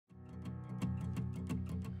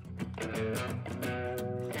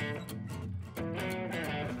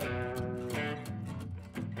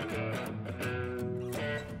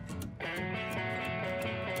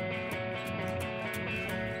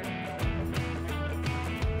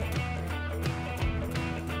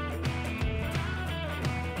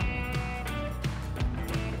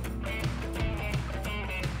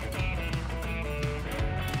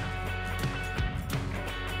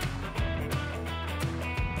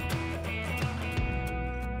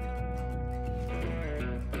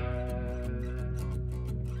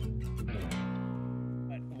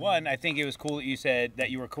One, I think it was cool that you said that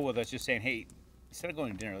you were cool with us just saying, hey, instead of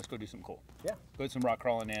going to dinner, let's go do something cool. Yeah. Go do some rock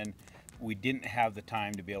crawling in. We didn't have the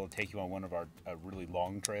time to be able to take you on one of our really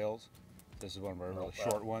long trails. This is one of our really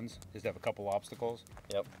short ones. Just have a couple obstacles.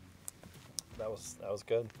 Yep. That was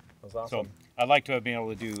good. That was awesome. So I'd like to have been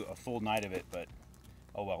able to do a full night of it, but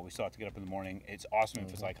oh well, we still have to get up in the morning. It's awesome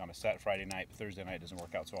if it's like on a set Friday night, but Thursday night doesn't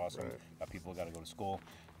work out so awesome. Right. People got to go to school.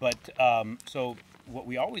 But so what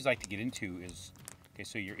we always like to get into is, okay,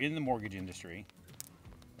 so you're in the mortgage industry.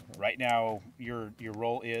 Right now, your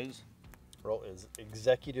role is? Role is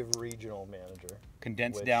executive regional manager.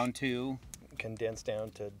 Condensed down to? Condensed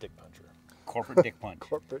down to dick puncher. Corporate dick punch.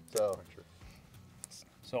 Corporate dick puncher.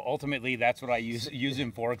 So ultimately, that's what I use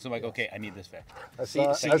him for, because I'm like, okay, I need this fixed.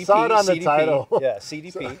 I saw it on the title. Yeah,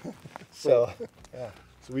 CDP. So, yeah.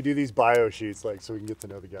 So we do these bio sheets, like, so we can get to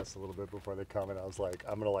know the guests a little bit before they come. And I was like,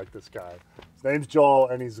 I'm gonna like this guy. His name's Joel,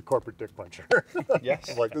 and he's a corporate dick puncher. Yes.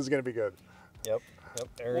 I'm like, this is gonna be good. Yep.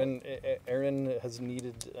 Aaron has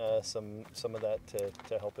needed some of that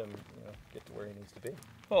to help him, get to where he needs to be.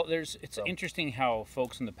 Well, it's interesting how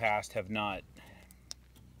folks in the past have not.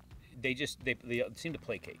 They seem to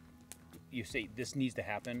placate. You say this needs to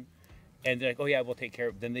happen, and they're like, oh yeah, we'll take care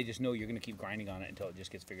of it. Then they just know you're going to keep grinding on it until it just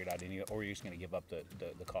gets figured out, or you're just going to give up the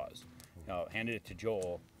cause. Handed it to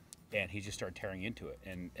Joel, and he just started tearing into it.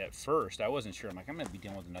 And at first, I wasn't sure. I'm like, I'm going to be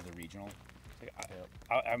dealing with another regional.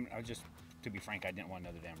 I just, to be frank, I didn't want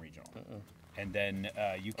another damn regional. And then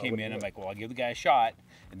you came in. I'm like, well, I'll give the guy a shot.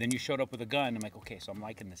 And then you showed up with a gun. I'm like, okay, so I'm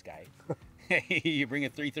liking this guy. You bring a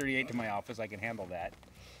 338 to my office, I can handle that.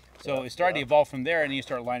 So it started to evolve from there, and then you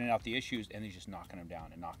start lining out the issues, and he's just knocking them down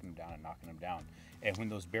and knocking them down and knocking them down. And when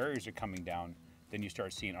those barriers are coming down, then you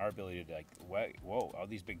start seeing our ability to, like, whoa, all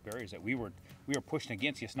these big barriers that we were pushing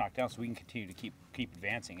against gets knocked down, so we can continue to keep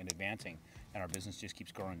advancing, and our business just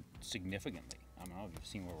keeps growing significantly. I don't know if you've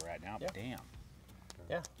seen where we're at now, but damn.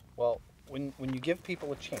 Yeah. Well, when you give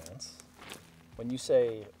people a chance, when you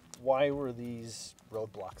say, why were these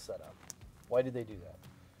roadblocks set up? Why did they do that?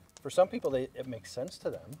 For some people, it makes sense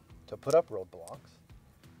to them to put up roadblocks,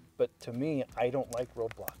 but to me, I don't like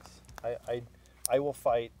roadblocks. I will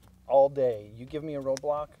fight all day. You give me a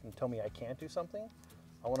roadblock and tell me I can't do something,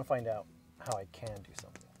 I want to find out how I can do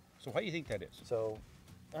something. So why do you think that is? So,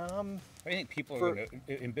 why do you think people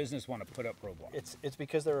in business want to put up roadblocks? It's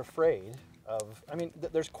because they're afraid of. I mean,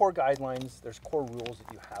 there's core guidelines, there's core rules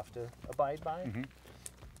that you have to abide by. Mm-hmm.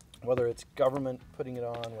 Whether it's government putting it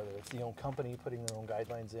on, whether it's the own company putting their own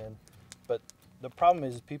guidelines in. But the problem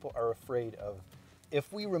is people are afraid of,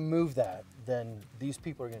 if we remove that, then these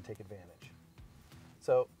people are going to take advantage.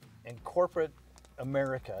 So, and corporate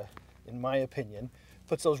America, in my opinion,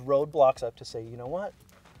 puts those roadblocks up to say, you know what?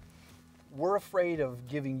 We're afraid of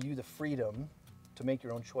giving you the freedom to make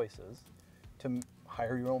your own choices, to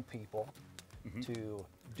hire your own people, to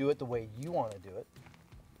do it the way you want to do it.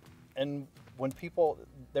 And when people,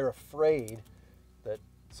 they're afraid that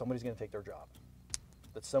somebody's going to take their job,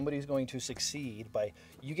 that somebody's going to succeed by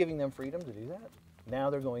you giving them freedom to do that. Now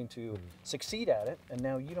they're going to succeed at it, and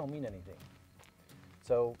now you don't mean anything.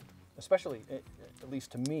 So, especially, at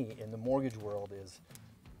least to me, in the mortgage world, is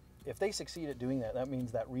if they succeed at doing that, that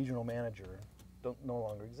means that regional manager no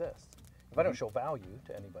longer exists. If I don't show value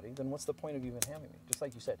to anybody, then what's the point of even having me? Just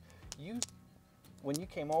like you said, when you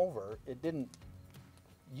came over,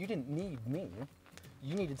 you didn't need me.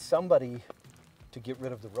 You needed somebody to get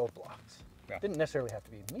rid of the roadblocks. Yeah. It didn't necessarily have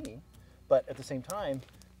to be me, but at the same time,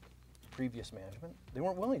 previous management, they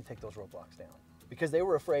weren't willing to take those roadblocks down because they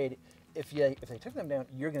were afraid if they took them down,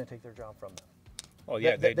 you're going to take their job from them. Oh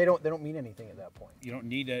yeah, they don't mean anything at that point. You don't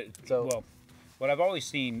need it. So, well, what I've always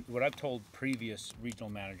seen, what I've told previous regional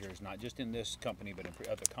managers, not just in this company but in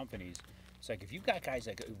other companies, it's like if you've got guys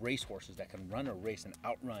like race horses that can run a race and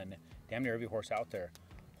outrun damn near every horse out there,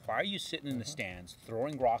 why are you sitting in the stands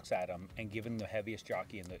throwing rocks at them and giving the heaviest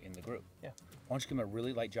jockey in the group? Yeah. Why don't you give them a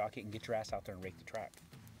really light jockey and get your ass out there and rake the track?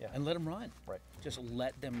 Yeah. And let them run. Right. Just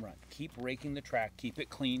let them run. Keep raking the track. Keep it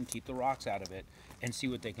clean. Keep the rocks out of it, and see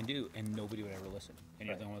what they can do. And nobody would ever listen. And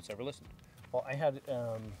you're the one that's ever listened. Well, I had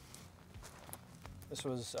this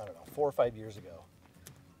was, I don't know, 4 or 5 years ago.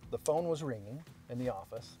 The phone was ringing in the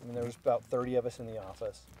office. I mean, there was about 30 of us in the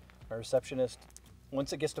office. My receptionist,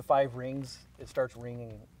 once it gets to 5 rings, it starts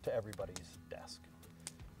ringing to everybody's desk.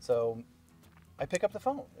 So I pick up the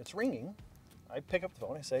phone. It's ringing. I pick up the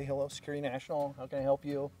phone. I say, hello, Security National. How can I help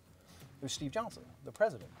you? It was Steve Johnson, the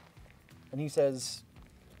president. And he says,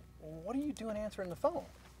 what are you doing answering the phone?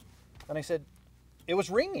 And I said, it was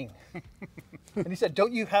ringing. And he said,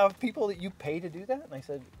 don't you have people that you pay to do that? And I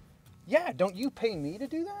said, yeah, don't you pay me to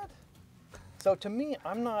do that? So to me,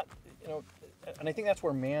 I'm not, you know, and I think that's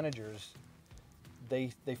where managers,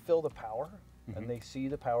 they feel the power and they see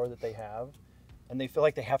the power that they have and they feel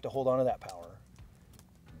like they have to hold on to that power.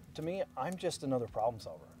 To me, I'm just another problem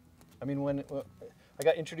solver. I mean, when I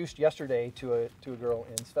got introduced yesterday to a girl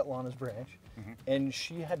in Svetlana's branch, and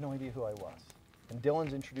she had no idea who I was. And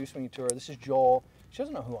Dylan's introduced me to her. This is Joel. She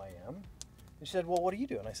doesn't know who I am. And she said, well, what do you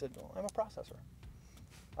do? And I said, well, I'm a processor.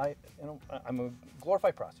 I'm a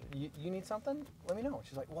glorified processor. You need something? Let me know.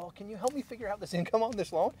 She's like, well, can you help me figure out this income on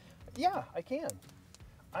this loan? Yeah, I can.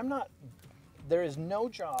 There is no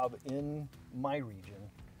job in my region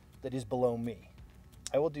that is below me.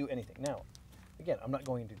 I will do anything. Now, again, I'm not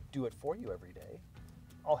going to do it for you every day.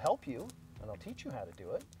 I'll help you and I'll teach you how to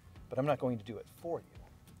do it, but I'm not going to do it for you.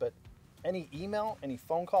 But any email, any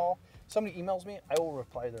phone call, somebody emails me, I will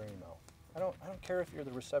reply to their email. I don't care if you're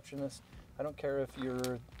the receptionist. I don't care if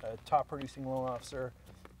you're a top producing loan officer.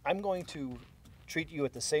 I'm going to treat you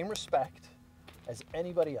with the same respect as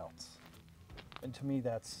anybody else. And to me,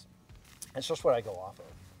 that's just what I go off of.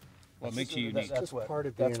 What makes you unique? That's just part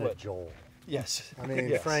of being a Joel. Yes. I mean,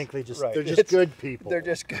 yes. frankly, Right. they're just good people. They're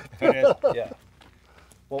just good. Yeah.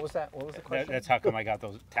 What was that? What was the question? That's how come I got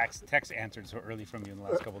those texts answered so early from you in the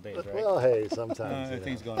last couple of days, right? Well, hey, sometimes.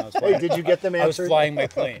 Things going on. Hey, did you get them I was answered? flying my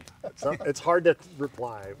plane. It's hard to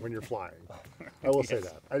reply when you're flying. I will say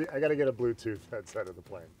that. I got to get a Bluetooth headset in the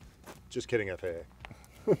plane. Just kidding,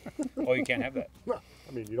 FAA. Oh, you can't have that. No,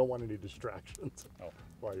 I mean, you don't want any distractions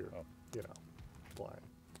while you're, flying.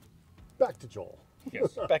 Back to Joel.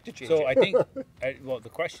 Yes. Back to JJ. So I think, well, the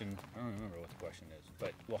question, I don't remember what the question is,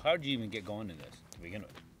 but, well, how did you even get going in this to begin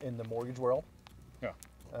with? In the mortgage world, Yeah.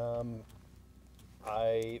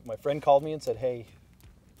 my friend called me and said, hey,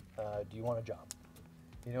 do you want a job?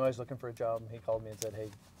 He knew I was looking for a job. He called me and said,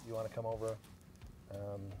 hey, you want to come over?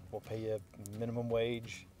 We'll pay you minimum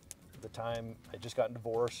wage. At the time, I just gotten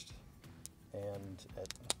divorced, and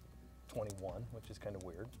at 21, which is kind of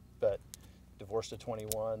weird, but divorced at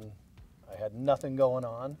 21, I had nothing going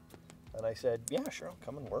on, and I said, yeah, sure, I'll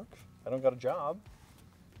come and work. I don't got a job,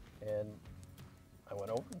 and I went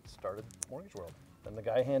over and started Mortgage World. And the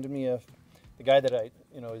guy handed me the guy that I,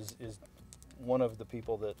 is one of the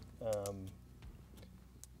people that,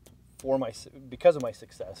 because of my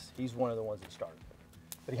success, he's one of the ones that started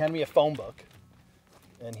it. But he handed me a phone book,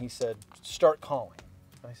 and he said, start calling.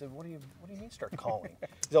 And I said, what do you mean start calling? He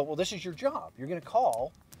said, well, this is your job. You're going to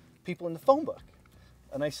call people in the phone book.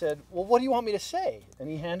 And I said, well, what do you want me to say?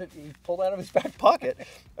 And he pulled out of his back pocket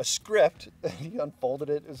a script, and he unfolded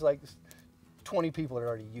it. It was like 20 people had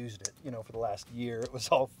already used it, for the last year. It was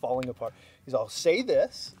all falling apart. He's all, say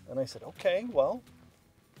this. And I said, okay, well,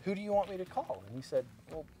 who do you want me to call? And he said,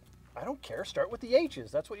 well, I don't care. Start with the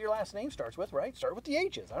H's. That's what your last name starts with, right? Start with the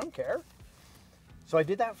H's. I don't care. So I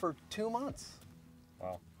did that for 2 months.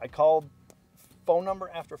 Wow. I called phone number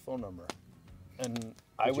after phone number. And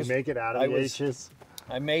Did you make it out of the H's?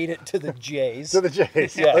 I made it to the J's. To the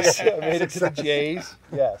J's. Yes, I made it to the J's.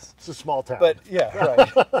 Yes. It's a small town. But yeah,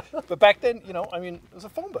 right. But back then, it was a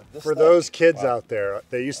phone book. For those kids out there,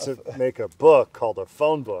 they used to make a book called a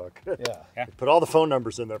phone book. Yeah. Put all the phone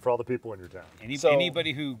numbers in there for all the people in your town.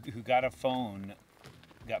 Anybody who got a phone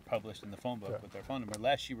got published in the phone book with their phone number,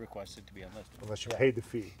 unless you requested to be unlisted. Unless you paid the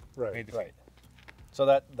fee. Right. Paid the fee. Right. So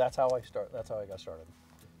that's how I got started.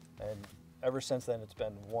 And ever since then, it's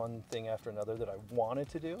been one thing after another that I wanted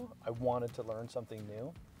to do. I wanted to learn something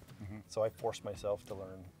new. So I forced myself to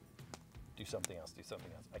do something else.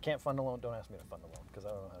 I can't fund a loan. Don't ask me to fund a loan because I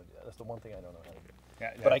don't know how to do that. That's the one thing I don't know how to do.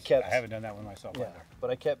 Yeah, but I haven't done that one myself either.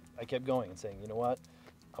 But I kept going and saying, you know what?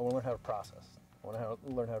 I want to learn how to process. I want to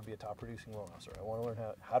learn how to be a top producing loan officer. I want to learn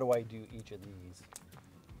how do I do each of these.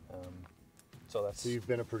 So you've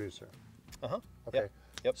been a producer. Okay.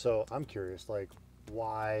 Yep. So I'm curious,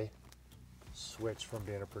 why switch from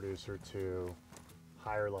being a producer to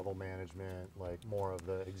higher level management, more of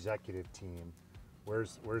the executive team?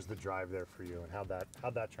 Where's the drive there for you, and how'd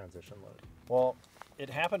that transition look? Well, it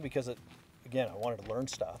happened because I wanted to learn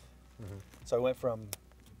stuff. So I went from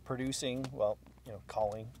producing,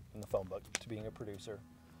 calling in the phone book, to being a producer.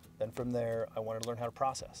 Then from there, I wanted to learn how to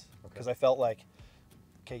process because I felt like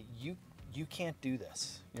okay, you can't do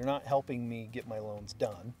this. You're not helping me get my loans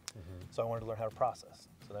done. So I wanted to learn how to process.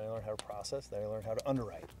 So then I learned how to process, then I learned how to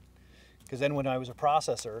underwrite. Because then when I was a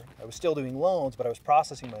processor, I was still doing loans, but I was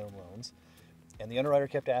processing my own loans. And the underwriter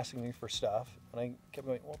kept asking me for stuff, and I kept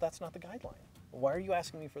going, well, that's not the guideline. Why are you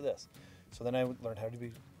asking me for this? So then I learned how to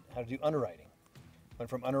do underwriting. Went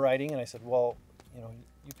from underwriting, and I said, well, you know,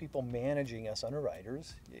 you people managing us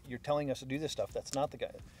underwriters, you're telling us to do this stuff. That's not the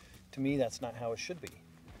guy. To me, that's not how it should be.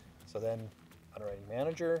 So then underwriting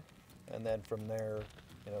manager, and then from there,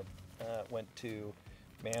 you know, went to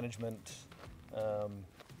management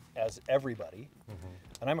as everybody.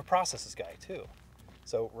 And I'm a processes guy too.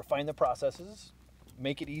 So refine the processes,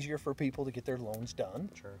 make it easier for people to get their loans done.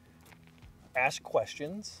 Sure. Ask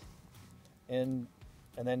questions, and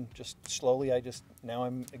then just slowly now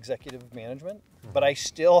I'm executive management, but I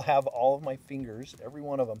still have all of my fingers, every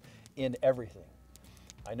one of them, in everything.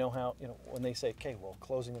 I know how, you know, when they say, okay, well,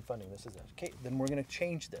 closing and funding, this is it. Okay, then we're going to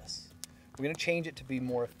change this. We're going to change it to be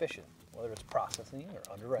more efficient, whether it's processing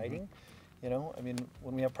or underwriting. You know, I mean,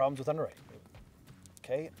 when we have problems with underwriting,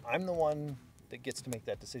 okay, I'm the one that gets to make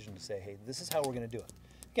that decision to say, hey, this is how we're going to do it.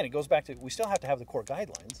 Again, it goes back to, we still have to have the core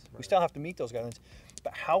guidelines. We still have to meet those guidelines,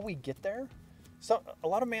 but how we get there, so a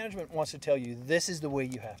lot of management wants to tell you, this is the way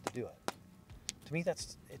you have to do it. To me,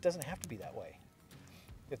 it doesn't have to be that way.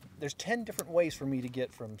 If there's 10 different ways for me to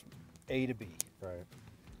get from A to B. Right.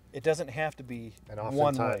 It doesn't have to be And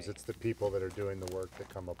one oftentimes way. it's the people that are doing the work that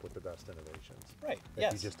come up with the best innovations. Right, If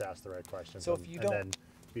yes. you just ask the right questions So and, if you and don't- then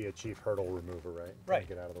be a chief hurdle remover, right? Right. And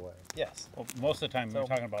get out of the way. Yes. Well, most of the time, when So- you're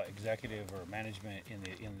talking about executive or management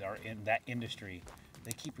in that industry,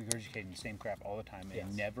 they keep regurgitating the same crap all the time. They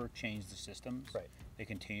Yes. never change the systems. Right. They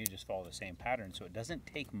continue to just follow the same pattern. So it doesn't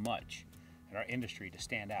take much in our industry to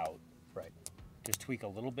stand out. Right. Just tweak a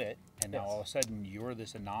little bit, and now Yes. all of a sudden you're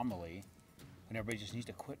this anomaly, and everybody just needs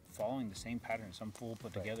to quit following the same pattern some fool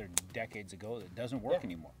put Right. together decades ago that doesn't work Yeah.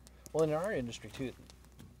 anymore. Well, in our industry too,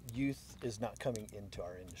 youth is not coming into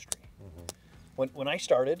our industry. When I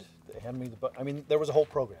started, they handed me the book. I mean, there was a whole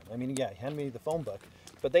program. I mean, yeah, handed me the phone book,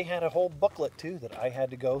 but they had a whole booklet too that I had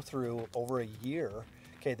to go through over a year.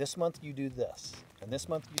 Okay, this month you do this, and this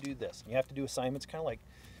month you do this. And you have to do assignments, kind of like,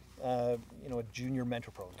 you know, a junior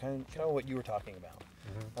mentor program, kind of what you were talking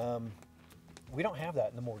about. We don't have that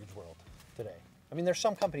in the mortgage world today. I mean, there's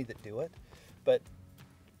some companies that do it, but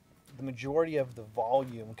the majority of the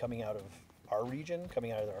volume coming out of our region,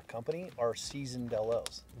 coming out of our company, are seasoned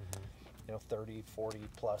LOs. You know, 30, 40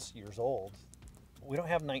 plus years old. We don't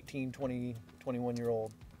have 19, 20,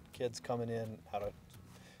 21-year-old kids coming in out of,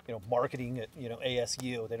 you know, marketing at, you know,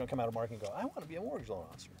 ASU. They don't come out of marketing and go, I want to be a mortgage loan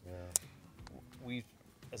officer. Yeah. We,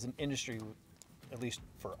 as an industry, at least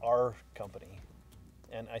for our company,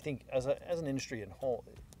 and I think as an industry in whole,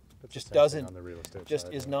 Puts just the same thing doesn't, on the real estate just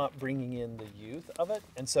side, is yeah. not bringing in the youth of it.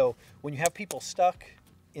 And so when you have people stuck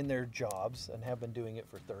in their jobs and have been doing it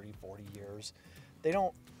for 30, 40 years,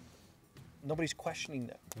 nobody's questioning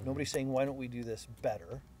them. Nobody's saying, why don't we do this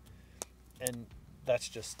better? And that's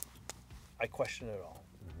just, I question it all.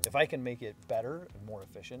 If I can make it better and more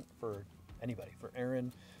efficient for anybody, for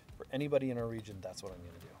Aaron, for anybody in our region, that's what I'm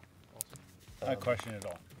going to do. I question it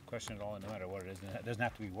all. Question it all, no matter what it is. And it doesn't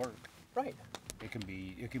have to be work. Right. It can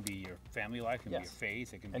be your family life. It can be your Yes.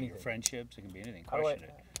 faith. It can be Anything. your friendships. It can be anything. How do I- Question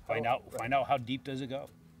it. how Find do- out. right. Find out how deep does it go.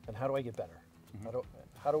 And how do I get better?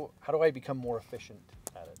 How do I become more efficient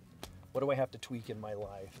at it? What do I have to tweak in my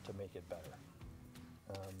life to make it better?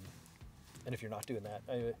 And if you're not doing that,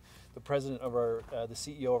 the president of the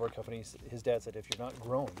CEO of our company, his dad said, if you're not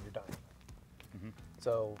growing, you're dying.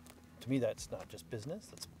 So to me, that's not just business,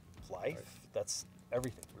 that's life, that's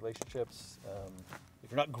everything, relationships. If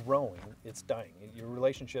you're not growing, it's dying. Your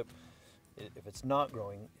relationship, if it's not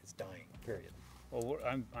growing, it's dying, period. Well,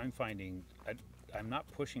 I'm finding I'm not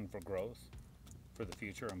pushing for growth for the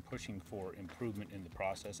future. I'm pushing for improvement in the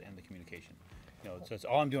process and the communication. You know, so it's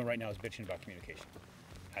all I'm doing right now is bitching about communication.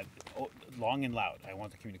 Long and loud. I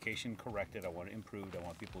want the communication corrected. I want it improved. I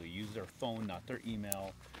want people to use their phone, not their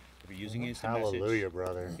email. If you're using instant message. Hallelujah,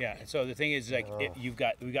 brother. Yeah. And so the thing is, like, we've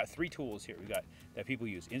got 3 tools here. We got that people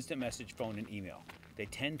use: instant message, phone, and email. They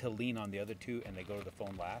tend to lean on the other two, and they go to the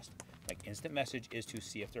phone last. Like, instant message is to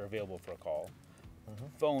see if they're available for a call.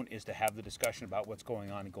 Phone is to have the discussion about what's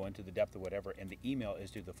going on and go into the depth of whatever, and the email is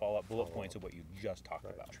to the follow-up bullet points of what you just talked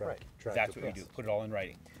about. Track That's the what you do. process. Put it all in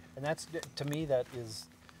writing. And that's, to me, that is,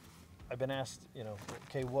 I've been asked, you know,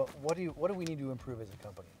 okay, what do we need to improve as a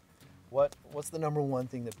company? What's the number one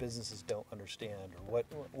thing that businesses don't understand, or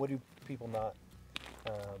what do people not,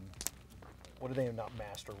 what do they not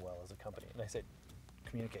master well as a company? And I said,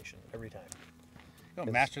 communication every time.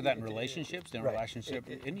 master that in relationships, in right. relationship,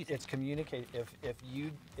 anything. It's communicate.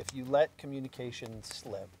 If you let communication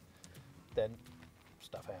slip, then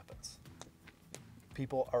stuff happens.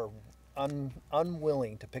 People are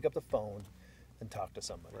unwilling to pick up the phone and talk to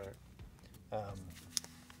somebody. Right.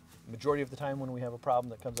 Majority of the time when we have a problem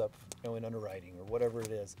that comes up, in underwriting or whatever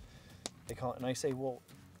it is, they call and I say, well,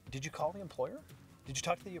 did you call the employer? Did you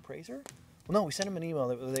talk to the appraiser? Well, no, we sent them an email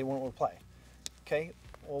that they won't reply. Okay,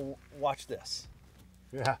 well, watch this.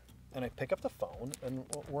 Yeah. And I pick up the phone and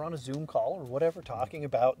we're on a Zoom call or whatever talking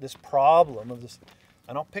about this problem of this,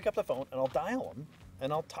 and I'll pick up the phone and I'll dial them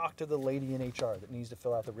and I'll talk to the lady in HR that needs to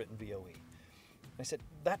fill out the written VOE. I said,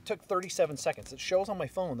 that took 37 seconds. It shows on my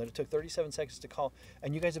phone that it took 37 seconds to call,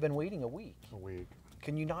 and you guys have been waiting a week. A week.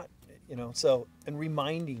 Can you not, so, and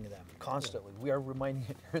reminding them constantly. Yeah. We are reminding,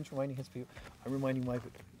 Aaron's reminding his people, I'm reminding my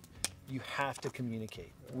people, you have to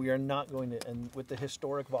communicate. Yeah. We are not going to, and with the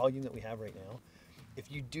historic volume that we have right now,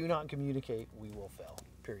 if you do not communicate, we will fail,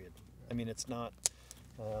 period. I mean, it's not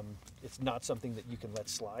something that you can let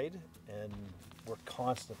slide, and we're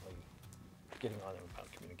constantly getting on them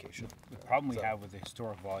about communication. The problem we have with the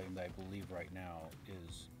historic volume that I believe right now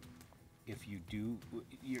is if you do,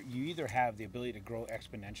 you either have the ability to grow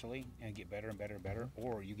exponentially and get better and better and better,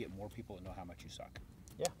 or you get more people that know how much you suck.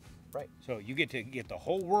 Yeah, right. So you get to get the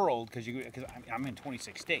whole world, because I'm in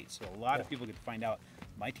 26 states, so a lot of people get to find out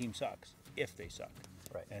my team sucks if they suck.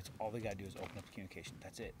 Right. And that's all they got to do is open up the communication.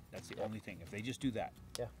 That's it. That's the only thing. If they just do that,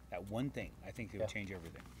 that one thing, I think it would change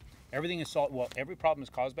everything. Everything is solved. Well, every problem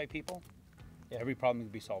is caused by people. Yeah. Every problem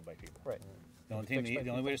can be solved by people. Right. The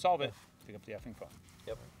only way to solve it, pick up the effing phone.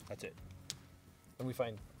 Yep. That's it. And we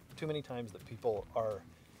find too many times that people are,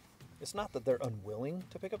 it's not that they're unwilling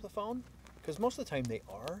to pick up the phone, because most of the time they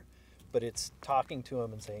are, but it's talking to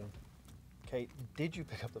them and saying, okay, did you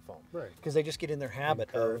pick up the phone? Right. Because they just get in their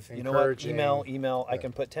habit of, you know what, email, yeah. I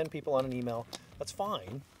can put 10 people on an email, that's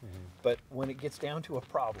fine, but when it gets down to a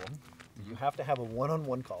problem, you have to have a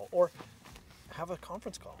one-on-one call, or have a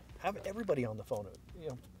conference call. Have everybody on the phone,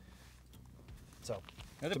 So,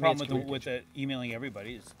 the other problem with the emailing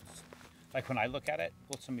everybody is, like when I look at it,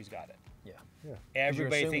 well, somebody's got it. Yeah.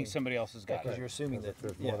 Everybody thinks somebody else has got it. Because you're assuming that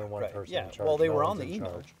there's more than one person in charge. Well, they were no on the one's in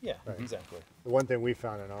email. charge. Yeah, Right. exactly. The one thing we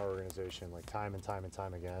found in our organization, like time and time and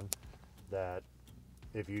time again, that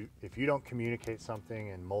if you don't communicate something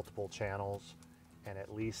in multiple channels and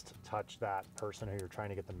at least touch that person who you're trying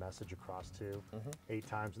to get the message across to 8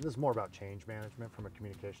 times, and this is more about change management from a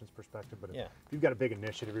communications perspective, but if you've got a big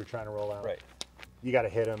initiative you're trying to roll out, you got to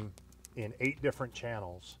hit them in 8 different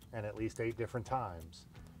channels and at least 8 different times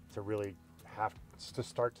to really have to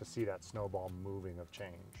start to see that snowball moving of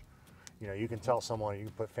change. You can tell someone, you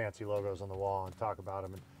can put fancy logos on the wall and talk about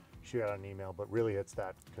them and shoot out an email, but really it's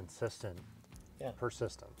that consistent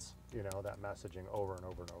persistence, that messaging over and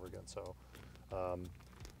over and over again. So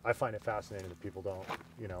I find it fascinating that people don't,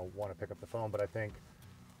 want to pick up the phone, but I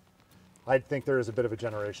think there is a bit of a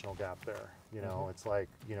generational gap there. It's like,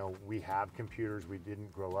 we have computers, we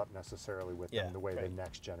didn't grow up necessarily with them the way the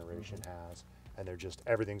next generation has. And they're just,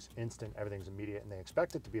 everything's instant, everything's immediate, and they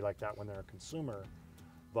expect it to be like that when they're a consumer,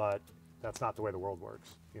 but that's not the way the world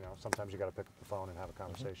works. Sometimes you got to pick up the phone and have a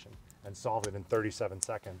conversation and solve it in 37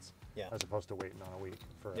 seconds, as opposed to waiting on a week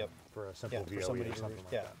for a simple VOE or something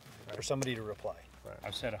like that. Right? For somebody to reply. Right.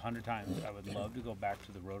 I've said 100 times, I would love to go back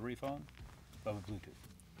to the rotary phone, but with Bluetooth.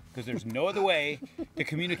 Because there's no other way to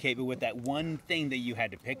communicate but with that one thing that you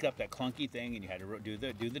had to pick up, that clunky thing, and you had to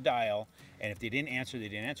do the dial. And if they didn't answer, they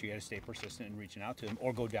didn't answer. You had to stay persistent in reaching out to them,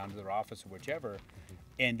 or go down to their office or whichever.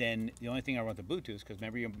 And then the only thing I went to Bluetooth, because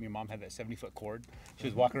remember your mom had that 70-foot cord. She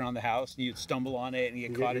was walking around the house, and you'd stumble on it and you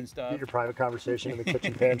get caught in stuff. Get your private conversation in the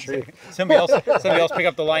kitchen pantry. somebody else pick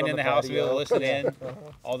up the line in the house and be able to listen in,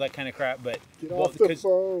 all that kind of crap. But get off the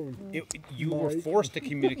phone. You were forced to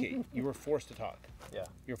communicate. You were forced to talk. Yeah.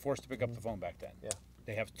 You were forced to pick up the phone back then. Yeah.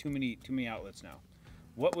 They have too many outlets now.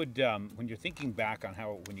 What would when you're thinking back on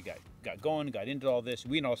how when you got going, got into all this,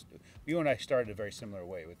 you and I started a very similar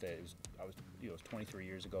way with it. It was 23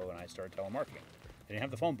 years ago when I started telemarketing. They didn't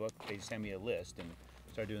have the phone book. They just sent me a list and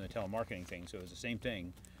started doing the telemarketing thing. So it was the same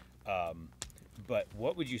thing. But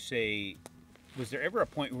what would you say? Was there ever a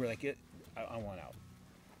point where like I want out?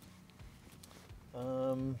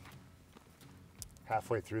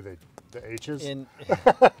 Halfway through the H's.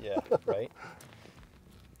 Yeah, right.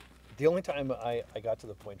 The only time I got to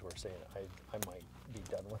the point where saying I might be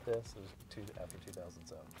done with this was after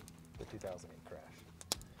 2007, the 2008 crash.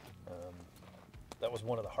 That was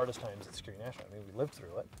one of the hardest times at Security National. I mean, we lived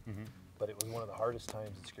through it, but it was one of the hardest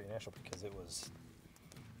times at Security National because it was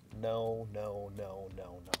no.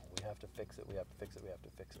 We have to fix it. We have to fix it. We have to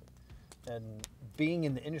fix it. and being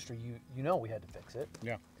in the industry, you know we had to fix it.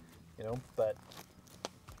 Yeah. You know, but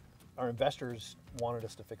our investors wanted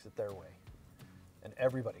us to fix it their way. And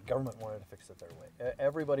government wanted to fix it their way.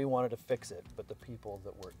 Everybody wanted to fix it, but the people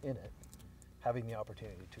that were in it having the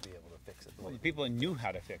opportunity to be able to fix it. Well, the people that knew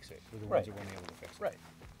how to fix it were the ones that weren't able to fix it. Right.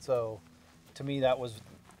 So, to me, that was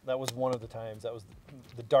one of the times. That was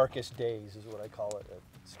the darkest days, is what I call it at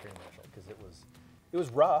Security National, because it was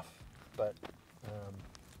rough, but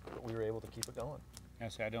we were able to keep it going. Yeah,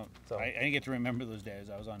 see, I didn't get to remember those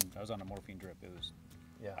days. I was on a morphine drip. It was.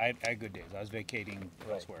 Yeah. I had good days. I was vacating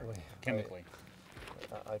elsewhere, chemically.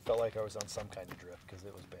 I felt like I was on some kind of drip because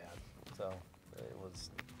it was bad. So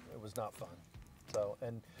it was not fun. So,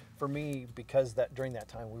 and for me, because during that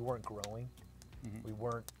time we weren't growing, we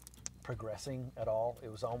weren't progressing at all.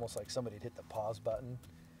 It was almost like somebody had hit the pause button,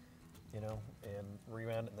 and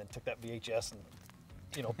rewound, and then took that VHS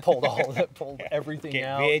and pulled everything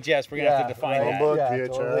out. VHS, we're gonna have to define that. Book, yeah,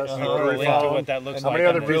 VHS, totally. Link to what that looks how like. many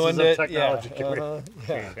other pieces of technology What else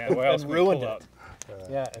and can we ruined pull it. up?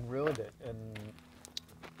 Yeah, and ruined it. And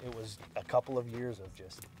it was a couple of years of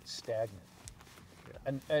just stagnant.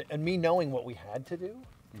 Yeah. And me knowing what we had to do,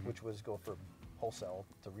 which was go from wholesale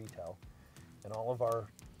to retail, and all of our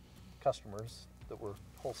customers that were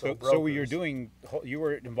wholesale brokers. So you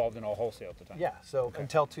were involved in all wholesale at the time? Yeah, so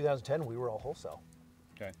until 2010, we were all wholesale.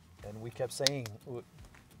 Okay. And we kept saying,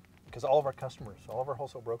 because all of our customers, all of our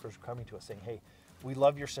wholesale brokers were coming to us saying, hey, we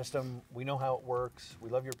love your system, we know how it works, we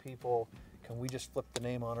love your people, can we just flip the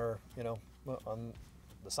name on our, on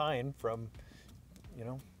the sign from,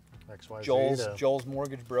 XYZ Joel's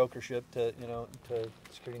mortgage brokership to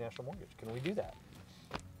Security National Mortgage. Can we do that?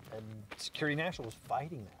 And Security National was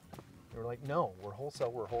fighting that. They were like, no, we're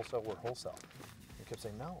wholesale, we're wholesale, we're wholesale. We kept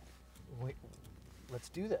saying, no, let's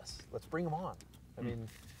do this. Let's bring them on. I mean,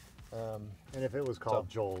 and if it was called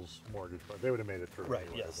Joel's Mortgage, they would have made it through. Right.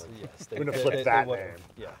 Anyway. Yes. Yes. They wouldn't have flipped that name.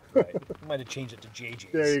 Yeah. Right. Might have changed it to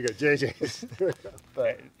JJ's. There you go, JJ's.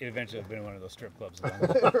 But it eventually would have been one of those strip clubs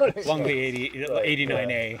along the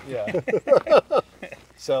 89A. Yeah.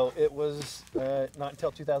 So it was not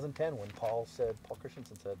until 2010 when Paul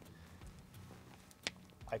Christensen said,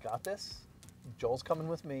 "I got this. Joel's coming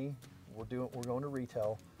with me. We're going to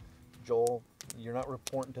retail. Joel, you're not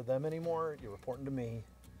reporting to them anymore. You're reporting to me,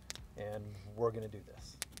 and we're going to do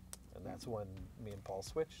this." And that's when me and Paul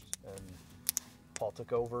switched, and Paul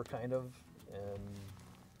took over, kind of, and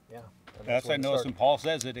yeah. And that's what I noticed when Paul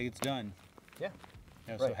says it, it's done. Yeah.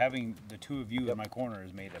 Yeah, so having the two of you in my corner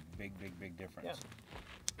has made a big, big, big difference. Yeah.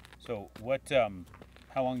 So what?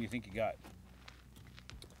 How long do you think you got?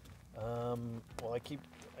 Well, I keep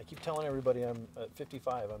telling everybody I'm at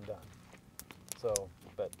 55. I'm done. So,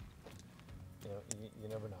 but you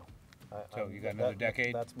never know. So you got another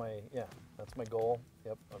decade? That's my goal.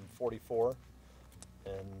 Yep, I'm 44,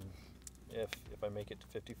 and if I make it to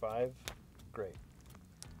 55, great.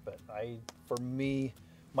 But for me,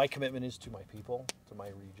 my commitment is to my people, to my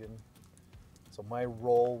region. So my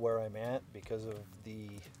role where I'm at, because of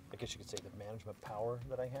I guess you could say the management power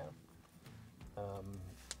that I have,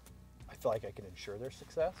 I feel like I can ensure their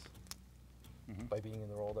success by being in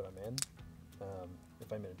the role that I'm in.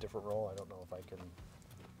 If I'm in a different role, I don't know if I can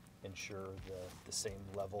ensure the same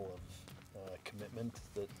level of commitment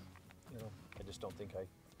that, I just don't think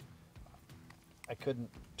I couldn't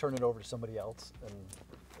turn it over to somebody else and,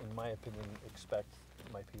 in my opinion, expect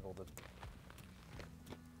my people to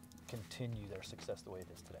continue their success the way it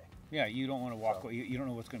is today. Yeah, you don't want to walk away. You don't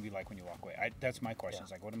know what's going to be like when you walk away. That's my question.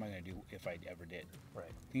 It's like, what am I going to do if I ever did? Right.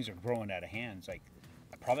 Things are growing out of hand. It's like,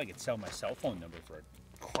 I probably could sell my cell phone number for a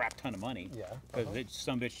crap ton of money. Yeah. Because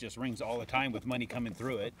some bitch just rings all the time with money coming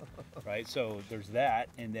through it, right? So there's that,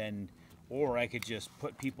 and then, or I could just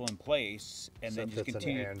put people in place and then just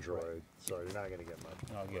continue. It's an Android, so you're not going to get much.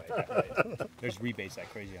 Oh, yeah. Right. There's rebates like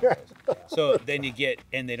crazy on those. So then you get,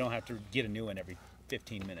 and they don't have to get a new one every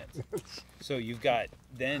 15 minutes. So you've got,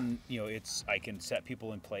 then, I can set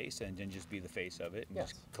people in place and then just be the face of it and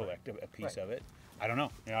just collect a piece of it. I don't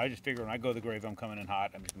know. I just figure when I go to the grave, I'm coming in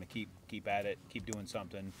hot. I'm just going to keep at it, keep doing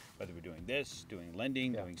something, whether we're doing this, doing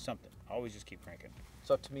lending, doing something. Always just keep cranking.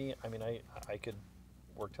 So to me, I mean, I could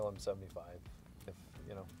work till I'm 75 if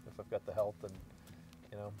I've got the health and,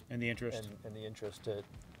 and the interest. And the interest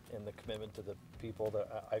and the commitment to the people that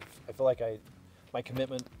I feel like my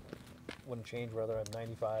commitment wouldn't change whether I'm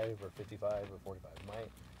 95 or 55 or 45.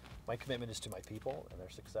 My commitment is to my people and their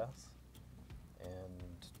success,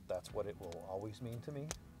 and that's what it will always mean to me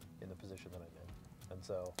in the position that I'm in. And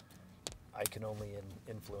so I can only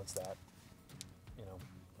influence that,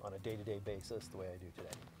 on a day-to-day basis the way I do today.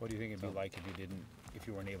 What do you think it'd be like if you didn't if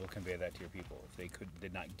you weren't able to convey that to your people? If they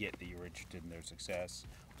did not get that you were interested in their success,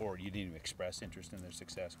 or you didn't even express interest in their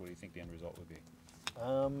success, what do you think the end result would be?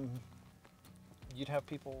 You'd have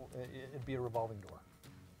people. It'd be a revolving door.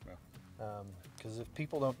 Yeah. Because if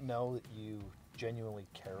people don't know that you genuinely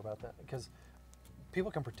care about that, because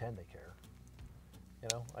people can pretend they care. You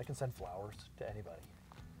know, I can send flowers to anybody.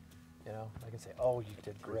 You know, I can say, "Oh, you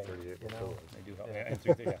did great." You know, They do help. Yeah. And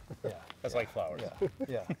through the, yeah, that's like flowers.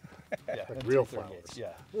 yeah, yeah. Like and real 238s, flowers.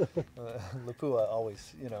 Yeah. Lapua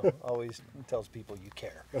always tells people you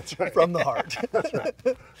care. That's right. From the heart. That's right.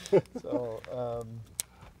 So,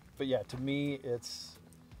 but yeah, to me, it's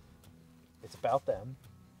about them,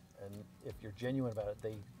 and if you're genuine about it,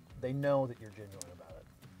 they know that you're genuine about it.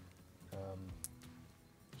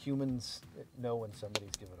 Humans know when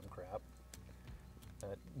somebody's giving them crap.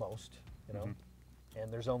 At most, you know,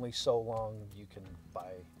 and there's only so long you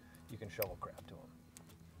can shovel crap to them.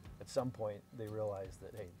 At some point, they realize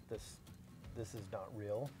that, hey, this is not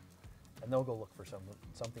real, and they'll go look for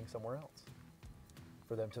something somewhere else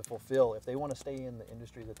for them to fulfill. If they want to stay in the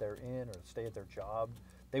industry that they're in or stay at their job,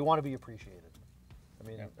 they want to be appreciated. I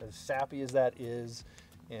mean, as sappy as that is,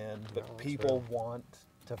 but people want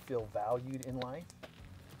to feel valued in life,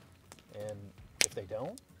 and if they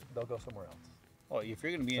don't, they'll go somewhere else. Well, if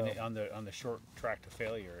you're going to be on the short track to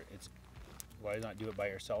failure, why not do it by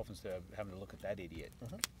yourself instead of having to look at that idiot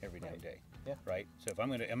every damn day? Yeah. Right. So if I'm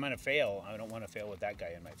gonna fail, I don't want to fail with that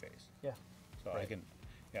guy in my face. Yeah. So I can,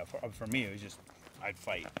 For me, it was just I'd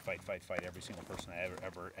fight every single person I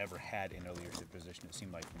ever had in a leadership position. It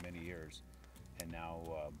seemed like for many years, and now,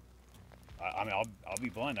 I'll be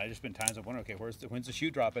blunt. I just been times I've wondered, okay, when's the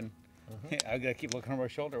shoe dropping? I gotta keep looking over my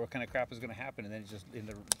shoulder. What kind of crap is gonna happen? And then just in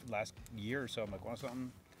the last year or so, I'm like, want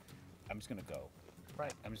something? I'm just gonna go.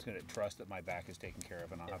 Right. I'm just gonna trust that my back is taken care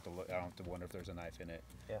of, and I don't have to look. I don't have to wonder if there's a knife in it.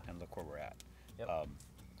 Yeah. And look where we're at. Yep.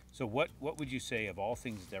 So what would you say of all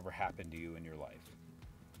things that ever happened to you in your life?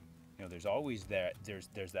 You know, there's always that.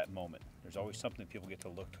 There's that moment. There's always something people get to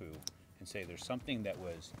look to and say there's something that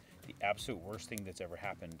was the absolute worst thing that's ever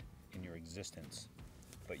happened in your existence.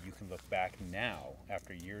 But you can look back now,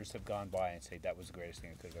 after years have gone by, and say that was the greatest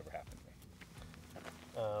thing that could have ever happened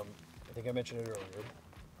to me. I think I mentioned it earlier.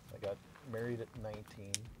 I got married at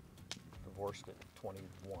 19, divorced at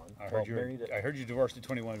 21. I heard you divorced at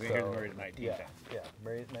 21, but you're married at 19. Yeah,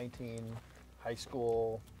 married at 19, high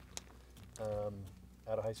school, out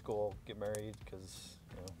of high school, get married because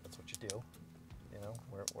that's what you do. You know,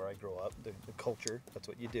 where I grew up, the culture, that's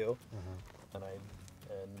what you do. And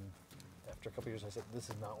after a couple years, I said, "This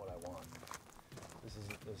is not what I want. This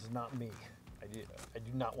is not me. I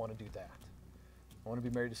do not want to do that. I want to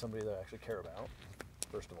be married to somebody that I actually care about.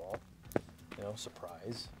 First of all,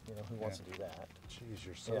 surprise. Who wants to do that? Jeez,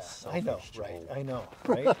 you're so selfish. I know, right? I know,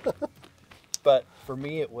 right? But for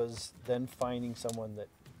me, it was then finding someone that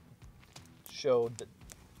showed that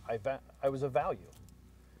I was of value.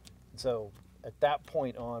 And so at that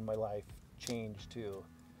point on, my life changed to.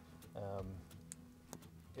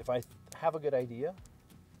 If I have a good idea,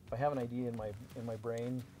 if I have an idea in my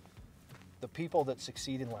brain, the people that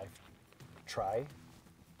succeed in life try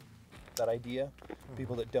that idea.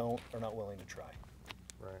 People that don't are not willing to try.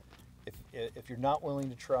 Right. If you're not willing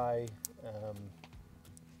to try,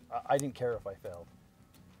 I didn't care if I failed,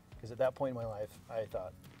 because at that point in my life, I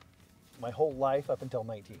thought my whole life up until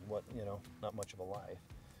 19, not much of a life,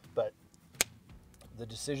 but the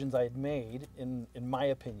decisions I had made, in my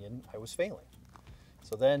opinion, I was failing.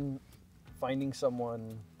 So then finding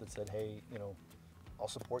someone that said, hey, I'll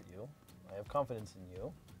support you. I have confidence in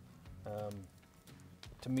you.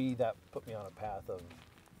 To me, that put me on a path of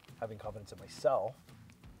having confidence in myself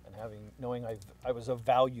and knowing I was of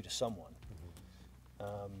value to someone.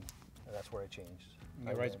 And that's where I changed.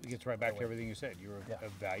 It gets right back to everything you said. You were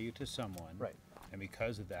of value to someone. Right. And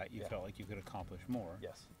because of that, you felt like you could accomplish more.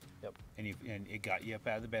 Yes. Yep. And it got you up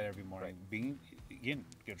out of the bed every morning. Right. Again,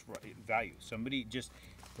 gets value. Somebody just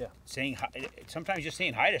saying hi. Sometimes just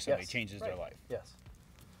saying hi to somebody changes their life. Yes.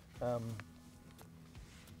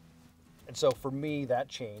 And so for me, that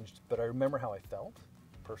changed. But I remember how I felt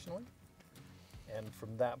personally. And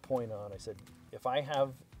from that point on, I said, if I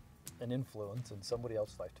have an influence in somebody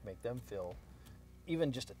else's life to make them feel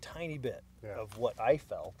even just a tiny bit of what I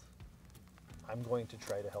felt, I'm going to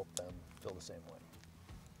try to help them feel the same way.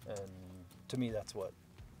 And to me, that's what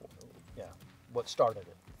started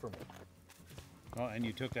it for me. Well, and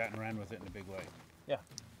you took that and ran with it in a big way. Yeah.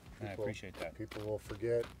 And I appreciate that. People will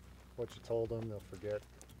forget what you told them. They'll forget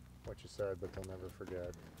what you said, but they'll never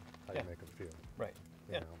forget how you make them feel. Right.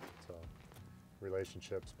 You know, so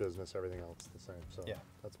relationships, business, everything else the same. So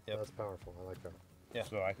that's powerful. I like that. Yeah.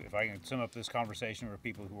 So if I can sum up this conversation for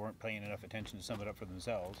people who weren't paying enough attention to sum it up for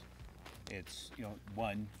themselves, it's,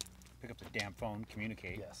 one, pick up the damn phone,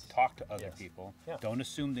 communicate, Yes. talk to other Yes. people. Yeah. Don't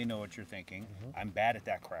assume they know what you're thinking. I'm bad at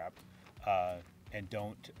that crap. And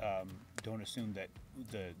don't assume that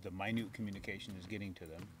the minute communication is getting to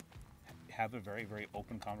them. Have a very, very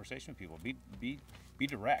open conversation with people. Be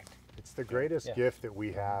direct. It's the greatest Yeah. gift that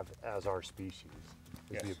we have as our species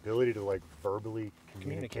is the Yes. ability to like verbally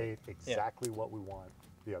communicate Yeah. exactly what we want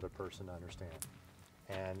the other person to understand.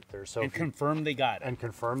 And there's so And few- confirm they got it. and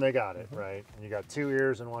confirm they got it, right? And you got 2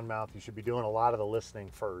 ears and 1 mouth. You should be doing a lot of the listening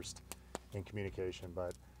first in communication,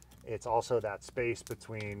 but it's also that space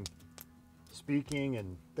between speaking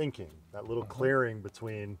and thinking, that little clearing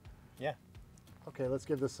between, Yeah. okay, let's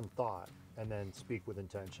give this some thought, and then speak with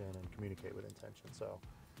intention and communicate with intention. So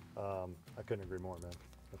I couldn't agree more, man.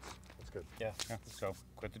 That's good. Yeah. Yeah, so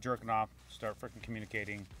quit the jerking off, start freaking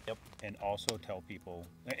communicating. Yep. And also tell people,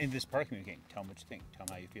 in this part of communicating, tell them what you think, tell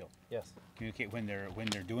them how you feel. Yes. Communicate when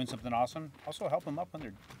they're doing something awesome. Also help them up when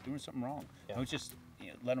they're doing something wrong. Yeah. Don't just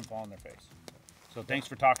let them fall on their face. So thanks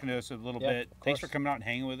for talking to us a little Yeah, bit. of Thanks for course. coming out and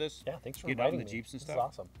hanging with us. Yeah. Thanks for Getting out in inviting the me. Jeeps and This stuff. is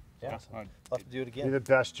awesome. Yeah. Yeah. Love to do it You're again. the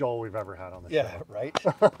best Joel we've ever had on the Yeah. show. Right.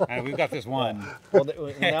 And we've got this one. Well,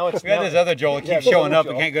 now it's We got this other Joel who keeps showing up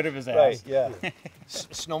and can't go to his ass. Right. Yeah.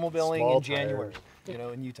 Snowmobiling Small in January.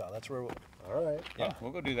 tires. In Utah. That's where. All right. Yeah. Oh,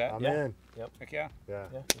 we'll go do that. I'm Yeah. in. Yep. Heck yeah. Yeah.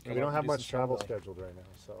 Yeah. We don't have Do much some travel snowmobiling. scheduled right now,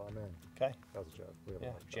 so I'm in. Okay. That was a joke. We have a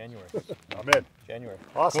Yeah. lot of January. travel. I'm in. January.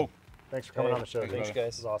 Awesome. Cool. Thanks for coming Okay. on the show. Thanks, dude. Thanks, brother.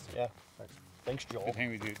 guys. This is awesome. Yeah. Thanks. Thanks, Joel. Good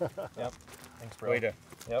hang with you. Yep. Thanks, bro. Way to.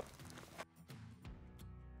 Yep.